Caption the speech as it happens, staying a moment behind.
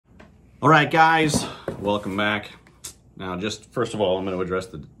All right, guys, welcome back. Now, just first of all, I'm going to address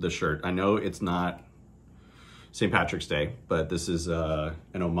the shirt. I know it's not St. Patrick's Day, but this is an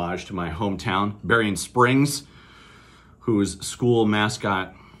homage to my hometown, Berrien Springs, whose school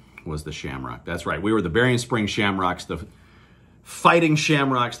mascot was the Shamrock. That's right, we were the Berrien Springs Shamrocks, the fighting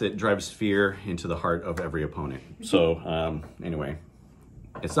Shamrocks that drives fear into the heart of every opponent. So anyway,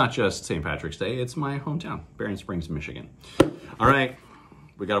 it's not just St. Patrick's Day, it's my hometown, Berrien Springs, Michigan. All right,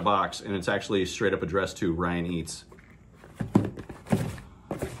 we got a box, and it's actually straight up addressed to Ryan Eats.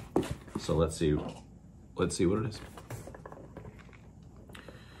 So let's see what it is.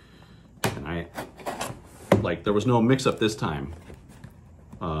 And there was no mix-up this time.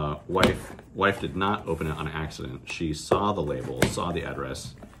 Wife did not open it on accident. She saw the label, saw the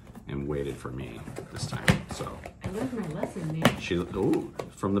address, and waited for me this time. So I learned my lesson, man.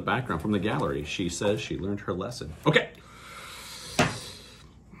 From the background, from the gallery, she says she learned her lesson. Okay.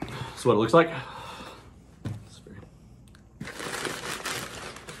 That's what it looks like.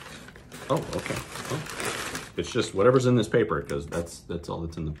 Oh, okay. Oh. It's just whatever's in this paper, because that's all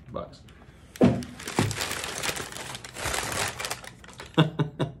that's in the box.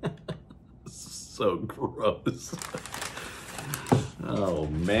 So gross. Oh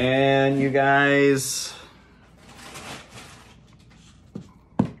man, you guys.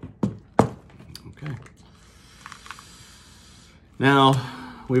 Okay. Now,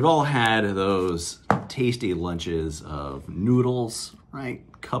 we've all had those tasty lunches of noodles, right?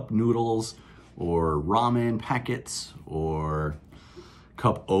 Cup noodles, or ramen packets, or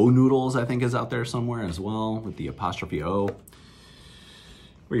cup O noodles, I think is out there somewhere as well, with the apostrophe O,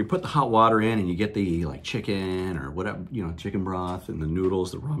 where you put the hot water in and you get the like chicken or whatever, you know, chicken broth and the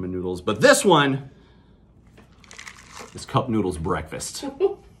noodles, the ramen noodles. But this one is cup noodles breakfast.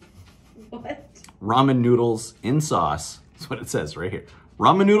 What? Ramen noodles in sauce. That's what it says right here.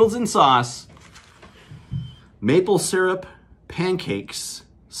 Ramen noodles in sauce, maple syrup, pancakes,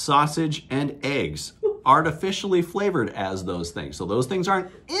 sausage, and eggs, artificially flavored as those things. So those things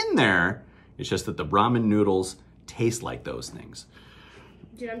aren't in there. It's just that the ramen noodles taste like those things.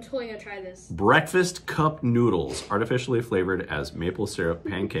 Dude, I'm totally gonna try this. Breakfast cup noodles, artificially flavored as maple syrup,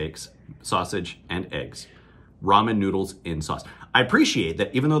 pancakes, sausage, and eggs. Ramen noodles in sauce. I appreciate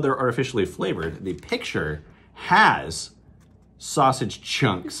that even though they're artificially flavored, the picture has sausage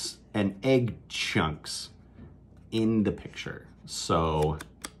chunks and egg chunks in the picture. So,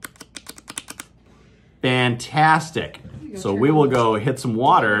 fantastic. So we will go hit some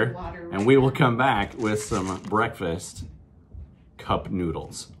water and we will come back with some breakfast cup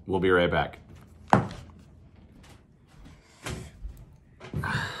noodles. We'll be right back.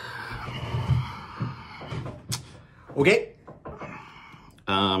 Okay.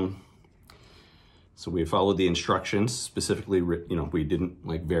 So we followed the instructions, specifically, you know, we didn't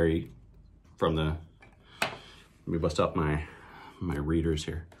like vary from the, let me bust up my readers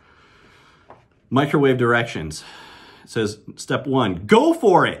here. Microwave directions. It says, step 1, go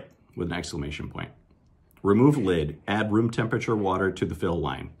for it, with an exclamation point. Remove lid, add room temperature water to the fill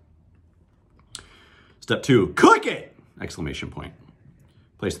line. Step 2, cook it, exclamation point.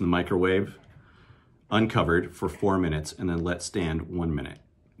 Place in the microwave, uncovered for 4 minutes, and then let stand 1 minute,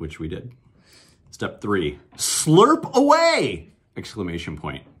 which we did. Step 3, slurp away, exclamation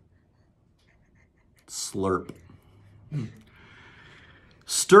point. Slurp.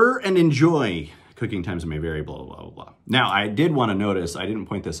 Stir and enjoy. Cooking times may vary, blah, blah, blah, blah. Now, I did want to notice, I didn't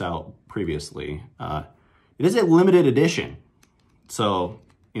point this out previously, it is a limited edition. So,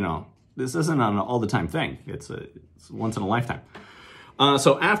 you know, this isn't an all-the-time thing. It's once in a lifetime.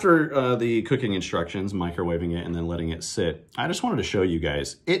 So after the cooking instructions, microwaving it and then letting it sit, I just wanted to show you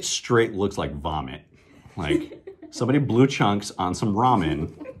guys, it straight looks like vomit. Like somebody blew chunks on some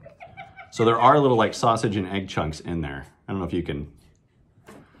ramen. So there are little like sausage and egg chunks in there. I don't know if you can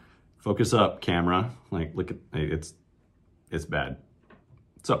focus up, camera. Like, look at, it's bad.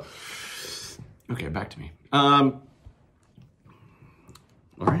 So, okay, back to me. All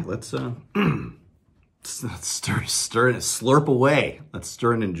right, let's stir and slurp away. Let's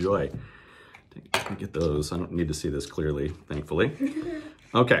stir and enjoy. Get those. I don't need to see this clearly, thankfully.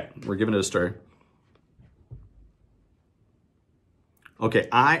 Okay, we're giving it a stir. Okay,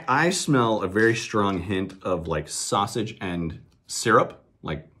 I smell a very strong hint of like sausage and syrup,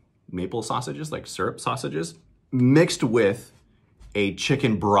 like maple sausages, like syrup sausages, mixed with a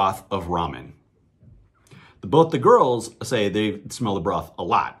chicken broth of ramen. Both the girls say they smell the broth a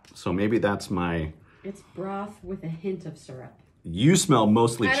lot, so maybe that's my... It's broth with a hint of syrup. You smell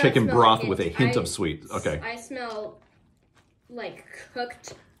mostly chicken broth with a hint of sweet. Okay. I smell like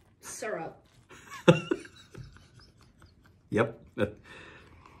cooked syrup. Yep.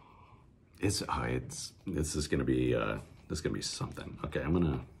 This is gonna be something. Okay, I'm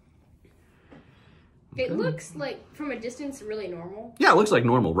gonna. Okay. It looks like from a distance really normal. Yeah, it looks like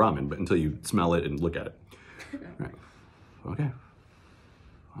normal ramen, but until you smell it and look at it. Right. Okay.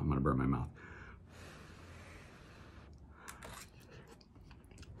 I'm gonna burn my mouth.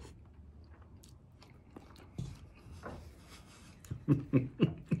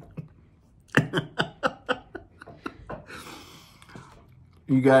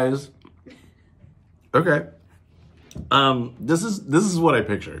 You guys. Okay. This is what I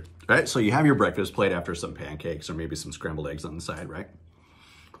pictured, right? So you have your breakfast plate after some pancakes or maybe some scrambled eggs on the side, right?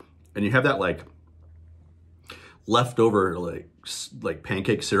 And you have that like leftover like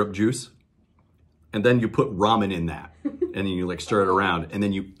pancake syrup juice. And then you put ramen in that and then you like stir it around and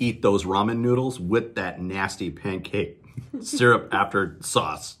then you eat those ramen noodles with that nasty pancake syrup after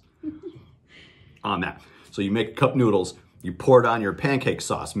sauce on that. So you make cup noodles, you pour it on your pancake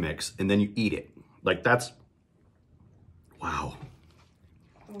sauce mix and then you eat it. Like that's, wow.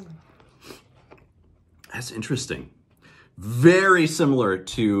 That's interesting. Very similar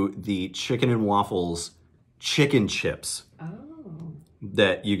to the chicken and waffles chicken chips. Oh.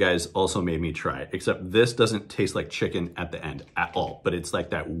 That you guys also made me try, except this doesn't taste like chicken at the end at all, but it's like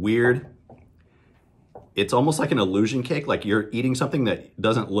that weird, it's almost like an illusion cake, like you're eating something that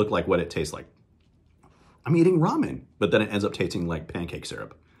doesn't look like what it tastes like. I'm eating ramen, but then it ends up tasting like pancake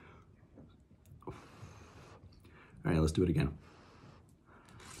syrup. All right, let's do it again.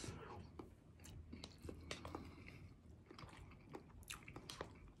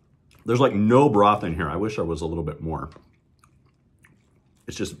 There's like no broth in here. I wish there was a little bit more.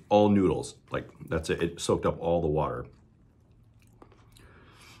 It's just all noodles. Like, that's it. It soaked up all the water.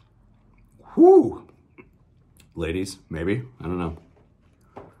 Whew. Ladies, maybe. I don't know.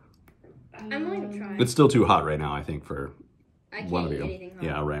 I'm going to try. It's still too hot right now, I think, for one of eat you. anything hot.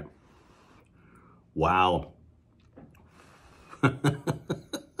 Yeah, right. Wow.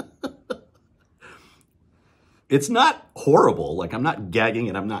 It's not horrible. Like, I'm not gagging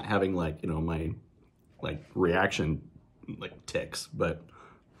and I'm not having, like, you know, my, like, reaction, like, tics, but...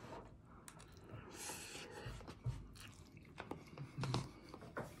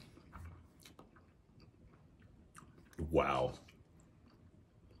 Wow.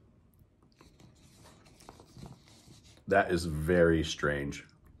 That is very strange.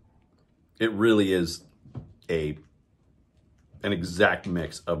 It really is an exact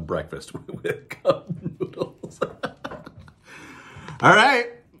mix of breakfast with cup noodles. All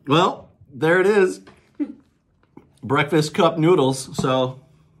right. Well, there it is. Breakfast cup noodles. So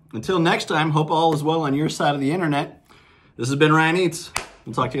until next time, hope all is well on your side of the internet. This has been Ryan Eats.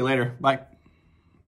 We'll talk to you later. Bye.